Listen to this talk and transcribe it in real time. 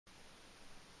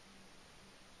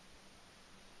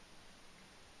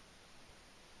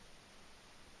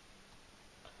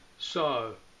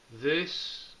So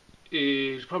this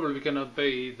is probably going to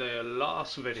be the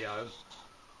last video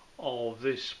of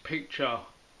this picture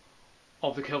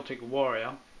of the Celtic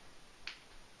warrior.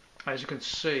 As you can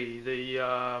see,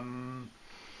 the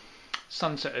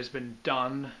sunset has been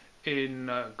done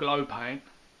in glow paint.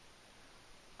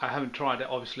 I haven't tried it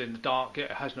obviously in the dark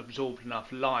yet, it hasn't absorbed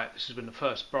enough light. This has been the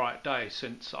first bright day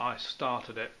since I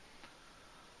started it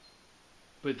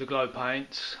with the glow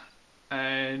paints,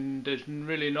 and there's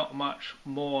really not much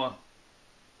more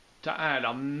to add.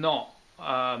 I'm not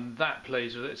that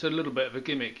pleased with it. It's a little bit of a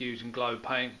gimmick using glow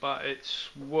paint, but it's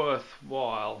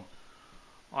worthwhile.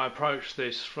 I approached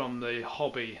this from the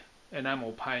hobby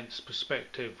enamel paints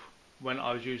perspective when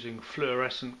I was using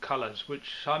fluorescent colours,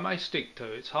 which I may stick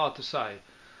to, it's hard to say.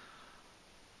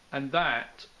 And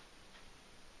that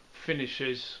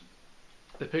finishes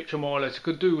the picture more or less. It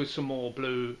could do with some more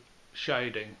blue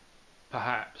shading,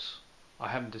 perhaps. I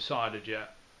haven't decided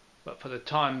yet, but for the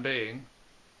time being,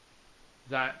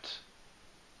 that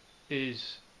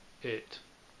is it.